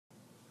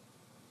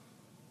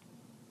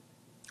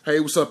Hey,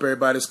 what's up,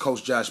 everybody? It's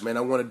Coach Josh, man. I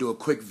want to do a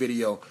quick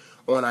video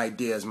on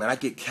ideas, man. I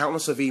get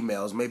countless of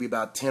emails, maybe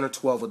about 10 or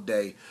 12 a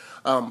day,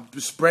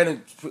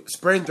 spreading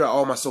throughout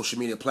all my social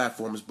media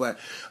platforms, but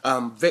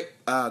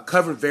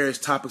covering various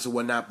topics and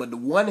whatnot. But the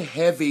one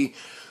heavy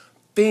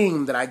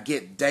thing that I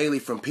get daily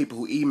from people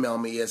who email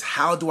me is,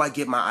 how do I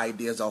get my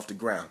ideas off the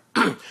ground?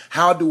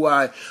 How do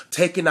I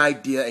take an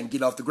idea and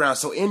get off the ground?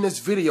 So in this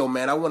video,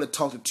 man, I want to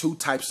talk to two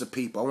types of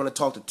people. I want to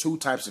talk to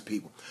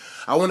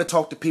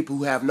people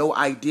who have no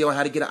idea on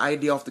how to get an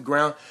idea off the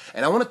ground.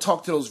 And I want to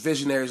talk to those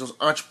visionaries, those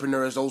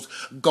entrepreneurs, those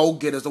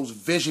go-getters, those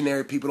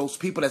visionary people, those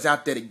people that's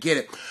out there to get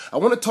it. I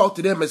want to talk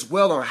to them as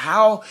well on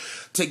how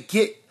to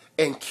get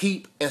and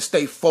keep and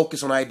stay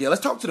focused on idea.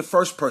 Let's talk to the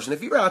first person.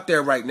 If you're out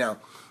there right now,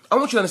 I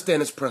want you to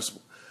understand this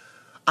principle.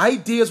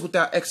 Ideas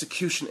without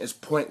execution is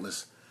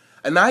pointless.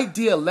 An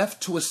idea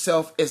left to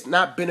itself is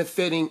not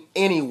benefiting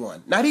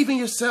anyone, not even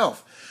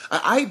yourself. An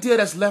idea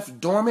that's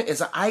left dormant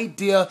is an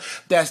idea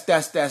that's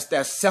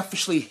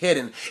selfishly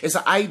hidden. It's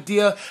an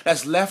idea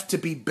that's left to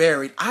be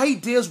buried.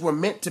 Ideas were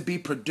meant to be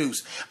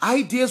produced.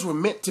 Ideas were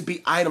meant to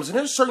be items. And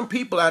there's certain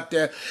people out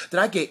there that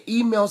I get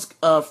emails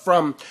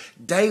from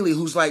daily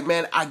who's like,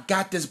 man, I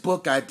got this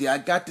book idea. I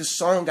got this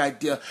song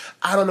idea.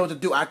 I don't know what to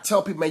do. I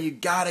tell people, man, you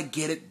got to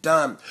get it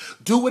done.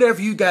 Do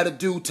whatever you got to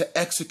do to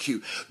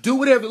execute. Do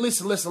whatever.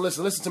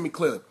 Listen to me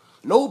clearly.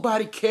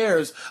 Nobody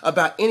cares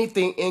about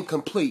anything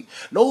incomplete.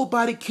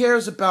 Nobody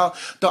cares about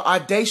the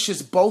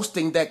audacious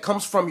boasting that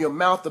comes from your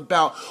mouth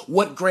about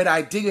what great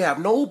idea you have.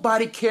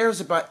 Nobody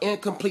cares about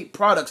incomplete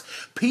products.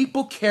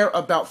 People care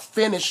about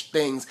finished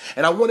things.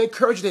 And I want to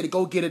encourage you to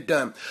go get it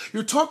done.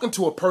 You're talking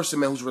to a person,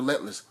 man, who's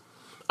relentless.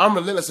 I'm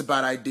relentless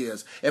about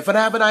ideas. If I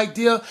have an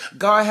idea,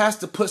 God has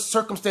to put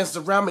circumstances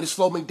around me to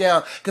slow me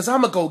down, because I'm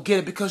going to go get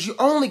it, because you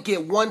only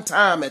get one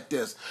time at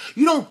this.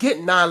 You don't get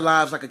 9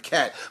 lives like a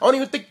cat. I don't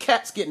even think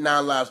cats get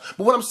 9 lives.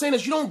 But what I'm saying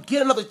is you don't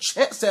get another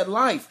chance at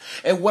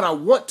life. And what I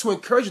want to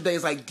encourage you today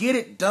is like, get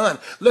it done.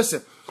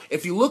 Listen,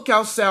 if you look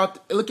outside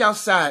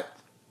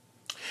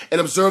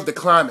and observe the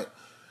climate,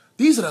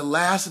 these are the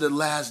last of the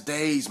last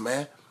days,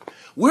 man.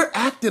 We're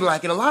acting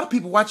like, and a lot of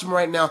people watching me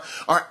right now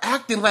are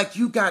acting like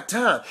you got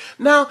time.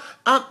 Now,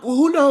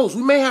 who knows?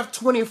 We may have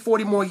 20 or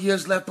 40 more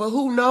years left, but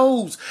who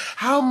knows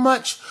how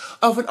much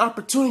of an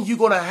opportunity you're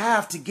going to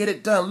have to get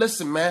it done.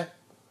 Listen, man,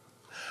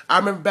 I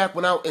remember back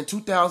in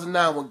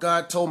 2009 when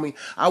God told me,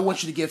 I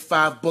want you to get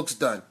 5 books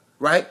done,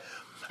 right?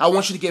 I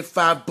want you to get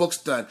 5 books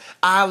done.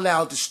 I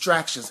allowed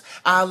distractions.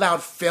 I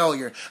allowed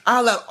failure.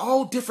 I allowed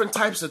all different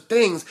types of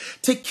things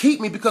to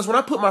keep me, because when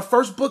I put my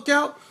first book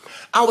out,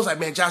 I was like,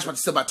 man, Josh about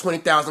to sell about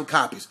 20,000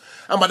 copies.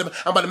 I'm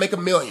about to make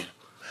 $1 million.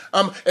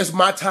 It's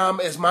my time.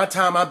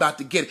 I'm about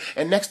to get it.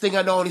 And next thing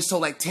I know, I only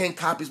sold like 10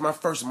 copies my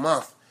first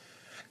month.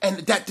 And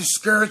that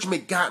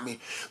discouragement got me.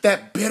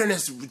 That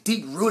bitterness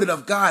deep-rooted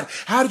of God.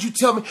 How did you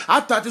tell me?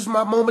 I thought this was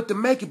my moment to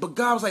make it. But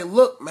God was like,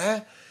 look,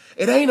 man,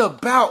 it ain't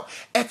about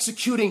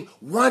executing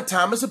one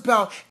time. It's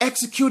about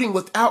executing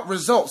without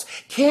results.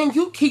 Can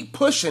you keep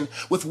pushing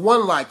with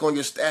 1 like on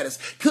your status?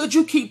 Could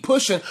you keep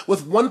pushing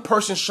with 1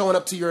 person showing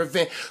up to your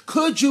event?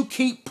 Could you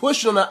keep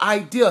pushing on an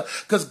idea?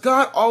 Because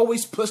God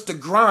always puts the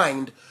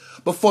grind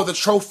before the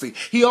trophy.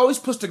 He always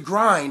puts the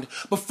grind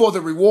before the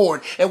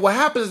reward. And what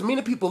happens is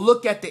many people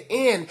look at the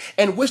end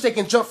and wish they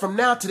can jump from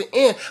now to the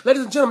end.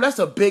 Ladies and gentlemen, that's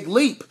a big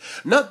leap.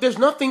 There's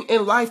nothing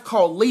in life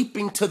called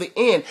leaping to the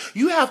end.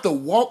 You have to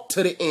walk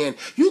to the end.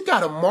 You got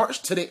to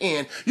march to the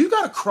end. You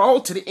got to crawl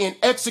to the end.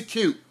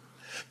 Execute.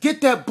 Get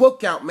that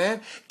book out,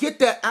 man. Get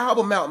that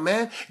album out,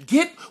 man.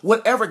 Get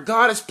whatever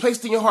God has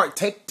placed in your heart.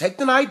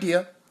 Take an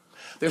idea.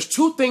 There's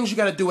 2 things you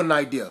got to do with an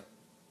idea.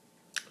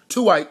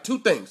 Two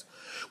things.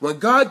 When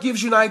God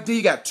gives you an idea,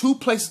 you got 2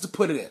 places to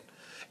put it in.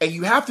 And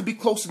you have to be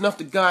close enough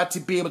to God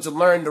to be able to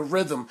learn the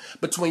rhythm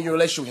between your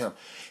relationship with Him.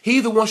 He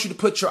either wants you to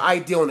put your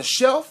idea on the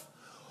shelf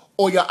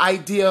or your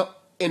idea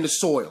in the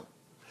soil.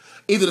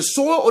 Either the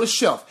soil or the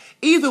shelf.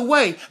 Either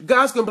way,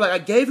 God's going to be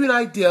like, I gave you an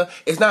idea.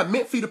 It's not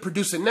meant for you to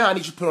produce it now. I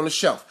need you to put it on the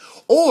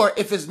shelf. Or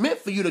if it's meant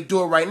for you to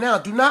do it right now,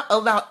 do not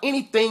allow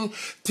anything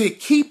to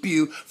keep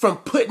you from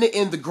putting it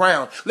in the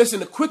ground. Listen,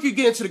 the quicker you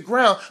get into the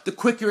ground, the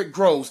quicker it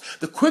grows.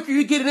 The quicker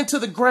you get it into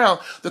the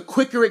ground, the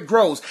quicker it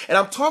grows. And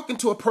I'm talking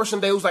to a person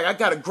today who's like, I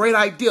got a great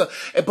idea,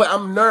 but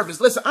I'm nervous.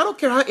 Listen, I don't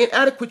care how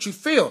inadequate you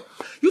feel.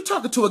 You're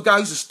talking to a guy who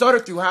used to stutter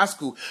through high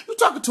school. You're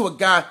talking to a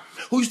guy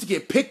who used to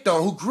get picked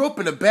on, who grew up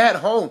in a bad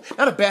home.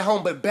 Not a bad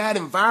home, but bad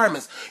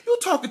environments. You're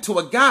talking to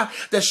a guy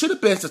that should have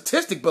been a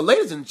statistic. But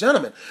ladies and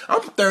gentlemen,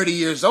 I'm 30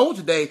 years old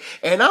today,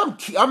 and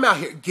I'm out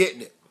here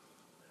getting it.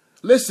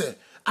 Listen,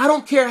 I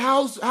don't care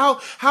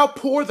how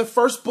poor the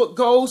first book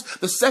goes,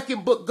 the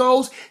second book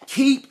goes,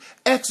 keep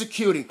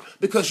executing,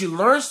 because you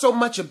learn so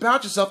much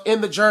about yourself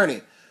in the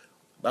journey.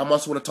 I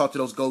also want to talk to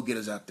those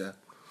go-getters out there,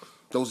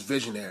 those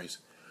visionaries,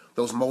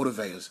 those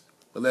motivators.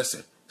 But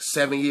listen,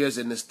 7 years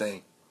in this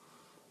thing.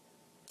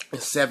 In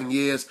 7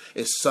 years,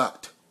 it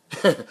sucked.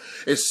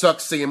 It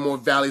sucks seeing more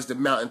valleys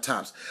than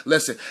mountaintops.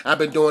 Listen, I've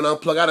been doing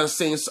Unplugged.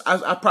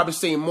 I've probably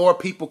seen more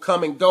people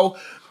come and go.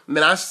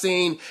 Man, I've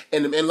seen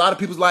in a lot of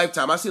people's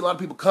lifetime, I've seen a lot of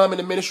people come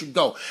into ministry,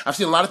 go. I've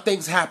seen a lot of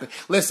things happen.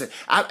 Listen,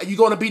 you're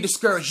going to be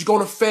discouraged. You're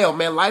going to fail,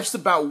 man. Life's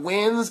about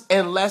wins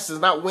and lessons,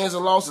 not wins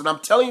and losses. And I'm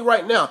telling you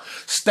right now,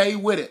 stay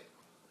with it.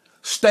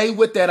 Stay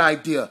with that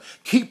idea.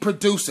 Keep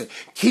producing.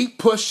 Keep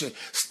pushing.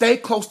 Stay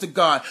close to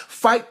God.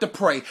 Fight to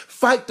pray.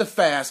 Fight to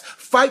fast.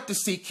 Fight to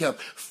seek Him.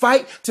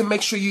 Fight to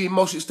make sure you're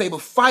emotionally stable.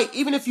 Fight,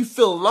 even if you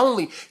feel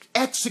lonely,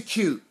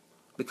 execute.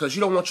 Because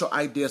you don't want your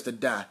ideas to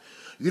die.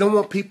 You don't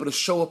want people to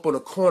show up on a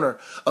corner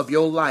of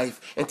your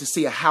life and to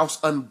see a house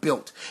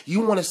unbuilt.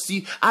 You want to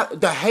see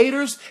the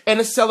haters and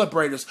the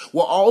celebrators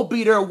will all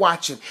be there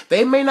watching.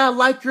 They may not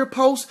like your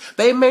post.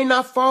 They may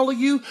not follow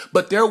you,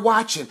 but they're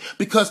watching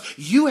because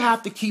you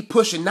have to keep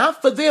pushing.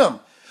 Not for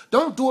them.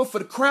 Don't do it for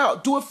the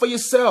crowd. Do it for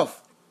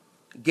yourself.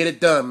 Get it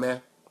done,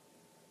 man.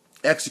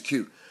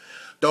 Execute.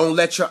 Don't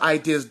let your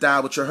ideas die,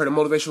 what you heard a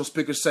motivational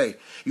speaker say.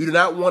 You do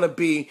not want to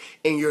be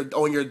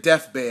on your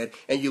deathbed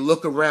and you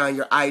look around,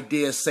 your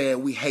ideas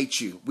saying, we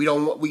hate you.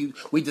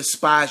 We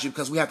despise you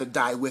because we have to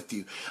die with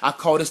you. I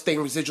call this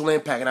thing residual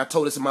impact, and I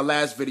told this in my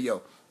last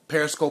video,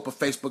 Periscope or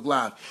Facebook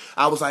Live.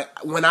 I was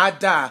like, when I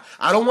die,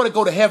 I don't want to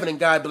go to heaven and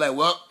God be like,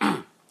 well,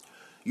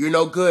 you're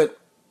no good.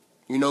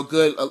 You're no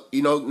good.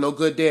 No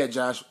good dead,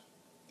 Josh.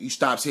 You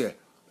stops here.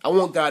 I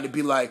want God to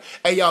be like,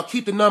 hey, y'all,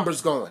 keep the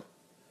numbers going.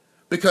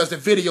 Because the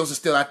videos are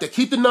still out there.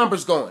 Keep the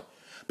numbers going.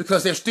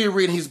 Because they're still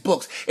reading his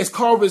books. It's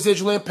called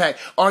residual impact.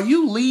 Are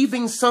you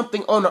leaving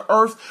something on the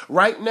earth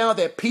right now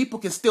that people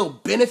can still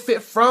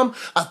benefit from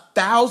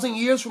 1,000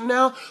 years from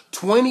now,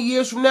 20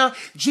 years from now?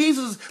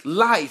 Jesus'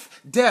 life,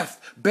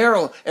 death,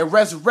 burial, and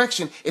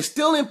resurrection is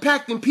still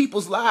impacting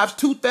people's lives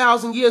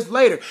 2,000 years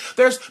later.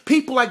 There's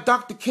people like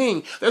Dr.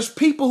 King. There's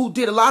people who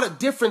did a lot of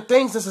different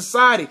things in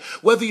society,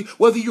 whether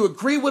you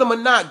agree with them or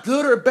not,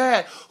 good or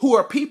bad,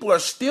 people are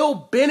still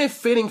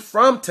benefiting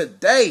from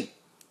today.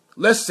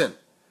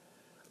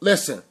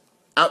 Listen,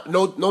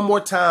 no more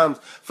times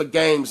for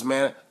games,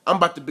 man. I'm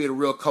about to be the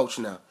real coach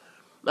now.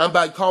 I'm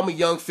about to call me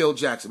young Phil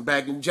Jackson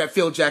back in the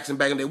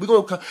day.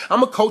 I'm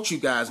gonna coach you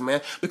guys,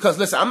 man. Because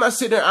listen, I'm not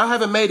sitting there. I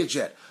haven't made it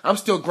yet. I'm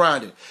still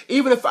grinding.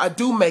 Even if I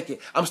do make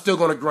it, I'm still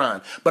gonna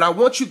grind. But I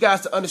want you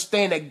guys to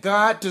understand that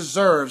God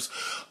deserves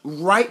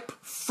ripe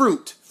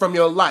fruit from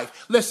your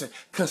life. Listen,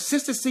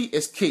 consistency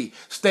is key.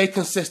 Stay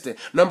consistent.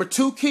 Number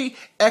 2 key,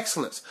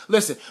 excellence.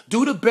 Listen,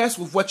 do the best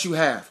with what you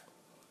have.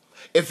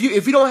 If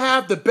you don't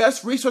have the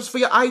best resource for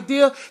your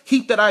idea,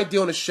 keep that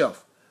idea on the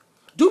shelf.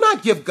 Do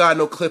not give God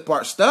no clip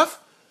art stuff.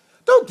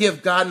 Don't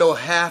give God no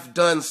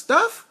half-done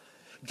stuff.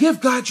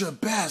 Give God your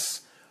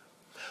best.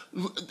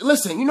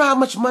 Listen, you know how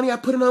much money I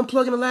put in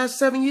Unplug in the last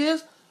 7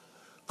 years?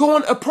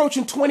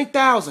 Approaching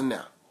 $20,000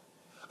 now.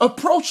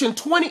 Approaching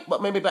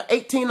maybe about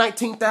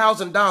 $18,000,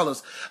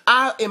 $19,000.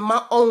 I, in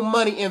my own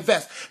money,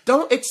 invest.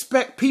 Don't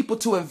expect people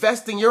to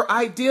invest in your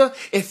idea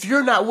if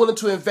you're not willing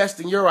to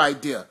invest in your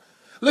idea.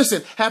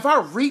 Listen, have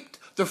I reaped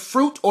the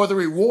fruit or the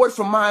reward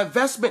from my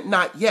investment?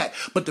 Not yet.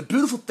 But the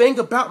beautiful thing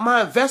about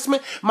my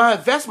investment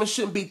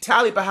shouldn't be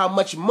tallied by how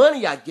much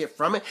money I get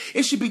from it.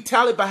 It should be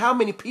tallied by how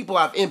many people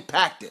I've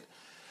impacted.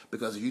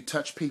 Because if you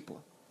touch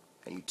people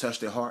and you touch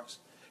their hearts,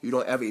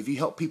 if you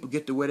help people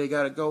get to where they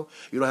got to go,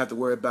 you don't have to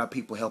worry about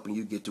people helping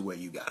you get to where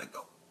you got to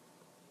go.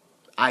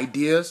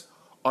 Ideas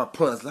are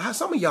pointless.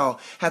 Some of y'all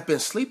have been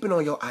sleeping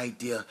on your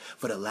idea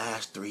for the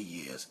last 3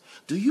 years.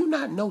 Do you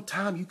not know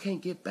time you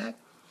can't get back?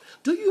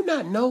 Do you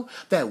not know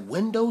that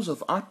windows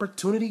of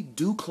opportunity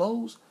do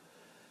close?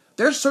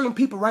 There's certain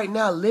people right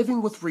now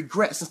living with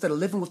regrets instead of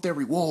living with their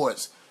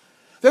rewards.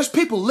 There's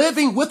people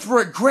living with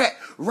regret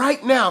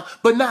right now,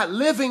 but not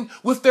living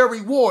with their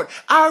reward.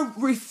 I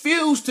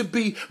refuse to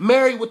be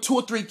married with 2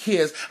 or 3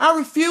 kids. I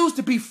refuse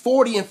to be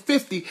 40 and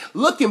 50,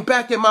 looking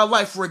back at my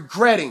life,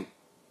 regretting.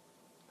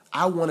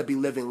 I want to be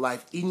living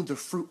life, eating the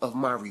fruit of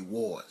my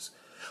rewards,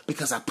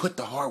 because I put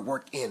the hard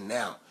work in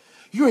now.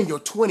 You're in your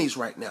 20s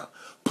right now.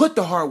 Put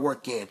the hard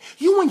work in.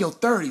 You in your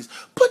 30s.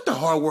 Put the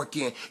hard work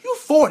in. You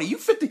 40, you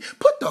 50.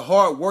 Put the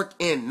hard work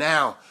in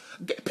now.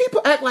 People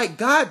act like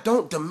God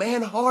don't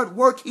demand hard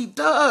work. He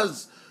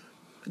does.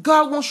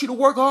 God wants you to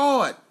work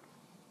hard.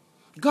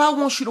 God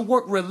wants you to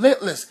work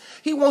relentless.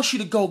 He wants you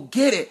to go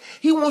get it.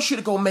 He wants you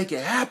to go make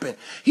it happen.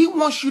 He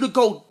wants you to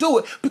go do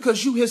it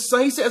because you his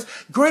son. He says,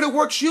 greater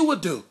works you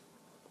would do.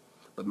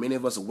 But many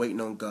of us are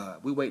waiting on God.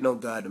 We're waiting on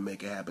God to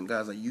make it happen.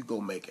 God's like, you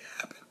go make it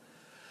happen.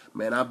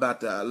 Man, I'm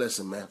about to,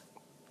 listen, man.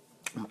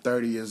 I'm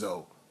 30 years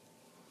old.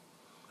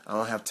 I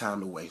don't have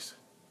time to waste.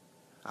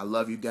 I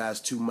love you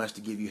guys too much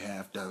to give you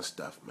half-done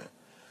stuff, man.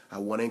 I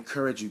want to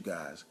encourage you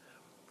guys.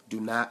 Do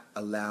not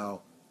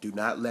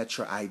let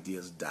your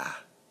ideas die.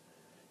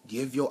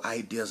 Give your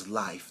ideas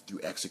life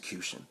through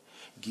execution.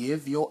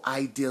 Give your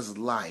ideas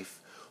life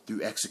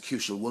through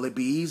execution. Will it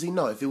be easy?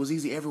 No. If it was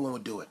easy, everyone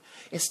would do it.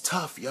 It's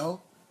tough,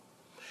 yo.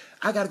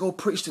 I got to go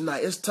preach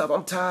tonight. It's tough.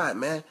 I'm tired,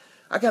 man.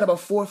 I got about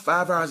 4 or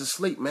 5 hours of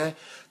sleep, man,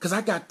 because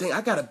I got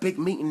a big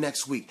meeting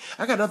next week.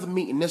 I got another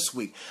meeting this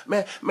week.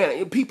 Man,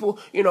 people,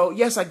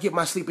 yes, I get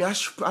my sleep.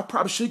 I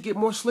probably should get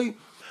more sleep.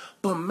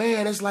 But,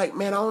 man, it's like,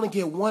 man, I only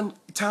get one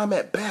time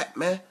at bat,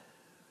 man.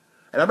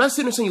 And I'm not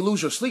sitting there saying you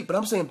lose your sleep, but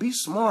I'm saying be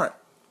smart,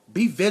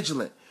 be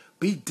vigilant,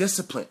 be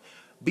disciplined,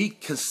 be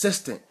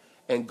consistent,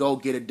 and go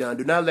get it done.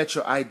 Do not let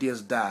your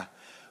ideas die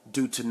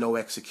due to no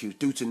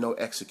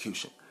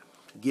execution.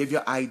 Give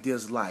your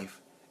ideas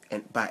life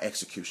and by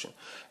execution.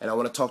 And I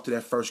want to talk to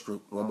that first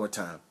group one more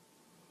time.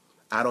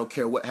 I don't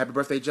care what. Happy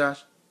birthday,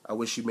 Josh. I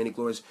wish you many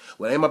glories.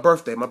 Well, it ain't my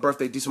birthday. My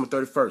birthday December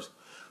 31st.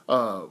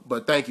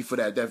 But thank you for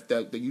that.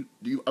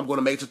 I'm going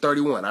to make it to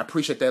 31. I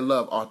appreciate that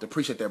love, Arthur.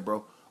 Appreciate that,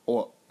 bro.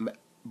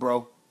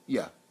 Bro,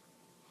 yeah.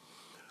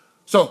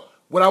 So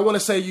what I want to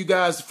say to you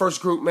guys, the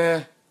first group,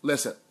 man,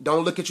 listen,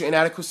 don't look at your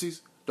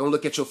inadequacies. Don't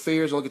look at your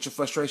fears. Don't look at your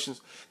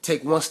frustrations.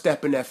 Take one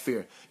step in that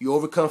fear. You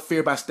overcome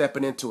fear by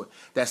stepping into it.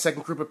 That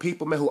second group of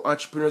people, man, who are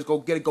entrepreneurs, go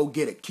get it. Go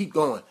get it. Keep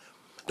going.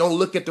 Don't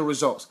look at the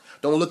results.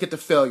 Don't look at the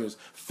failures.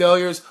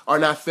 Failures are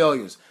not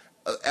failures.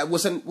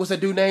 What's that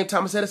dude named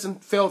Thomas Edison?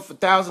 Failed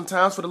 1,000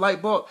 times for the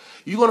light bulb.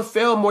 You're gonna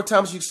fail more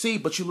times than you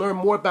succeed, but you learn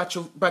more about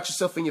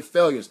yourself and your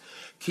failures.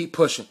 Keep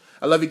pushing.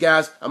 I love you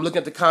guys. I'm looking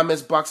at the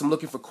comments box. I'm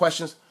looking for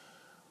questions.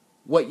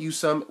 What you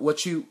do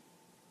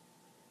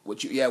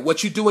in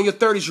your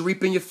 30s, you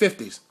reap in your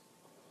 50s.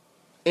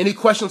 Any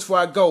questions before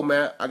I go,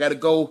 man? I gotta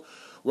go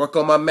work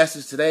on my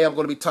message today. I'm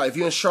gonna be talking. If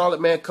you're in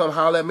Charlotte, man, come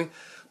holler at me.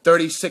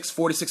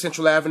 3646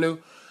 Central Avenue.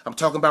 I'm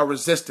talking about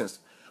resistance.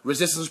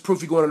 Resistance is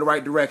proof you're going in the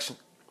right direction.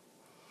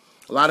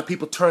 A lot of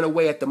people turn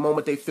away at the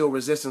moment they feel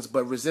resistance,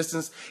 but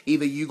resistance,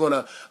 either you're going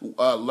to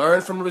learn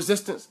from the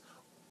resistance,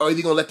 or either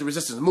you're going to let the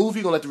resistance move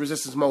you, you're going to let the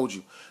resistance mold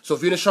you. So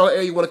if you're in the Charlotte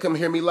area, you want to come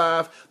hear me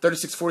live,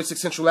 3646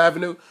 Central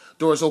Avenue.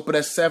 Doors open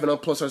at 7, on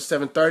plus at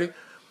 7:30.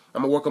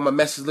 I'm going to work on my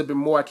message a little bit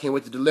more. I can't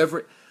wait to deliver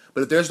it.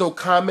 But if there's no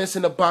comments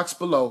in the box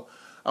below,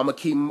 I'm going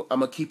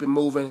to keep it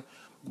moving.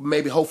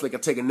 Maybe, hopefully, I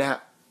can take a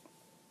nap,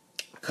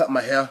 cut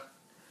my hair.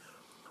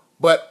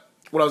 But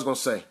what I was going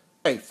to say,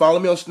 hey, follow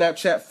me on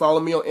Snapchat, follow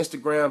me on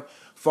Instagram,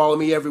 follow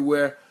me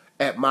everywhere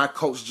at My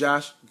Coach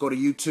Josh. Go to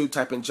YouTube,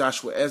 type in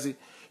Joshua Ezzy.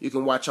 You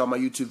can watch all my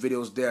YouTube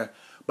videos there.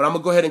 But I'm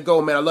going to go ahead and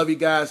go, man. I love you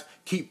guys.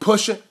 Keep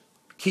pushing.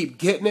 Keep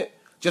getting it.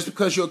 Just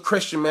because you're a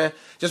Christian, man.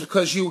 Just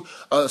because you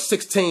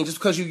 16. Just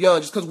because you're young.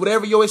 Just because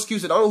whatever your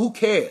excuse is. I don't know who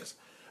cares.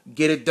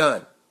 Get it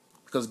done.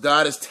 Because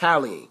God is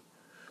tallying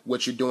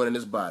what you're doing in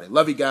this body.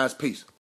 Love you guys. Peace.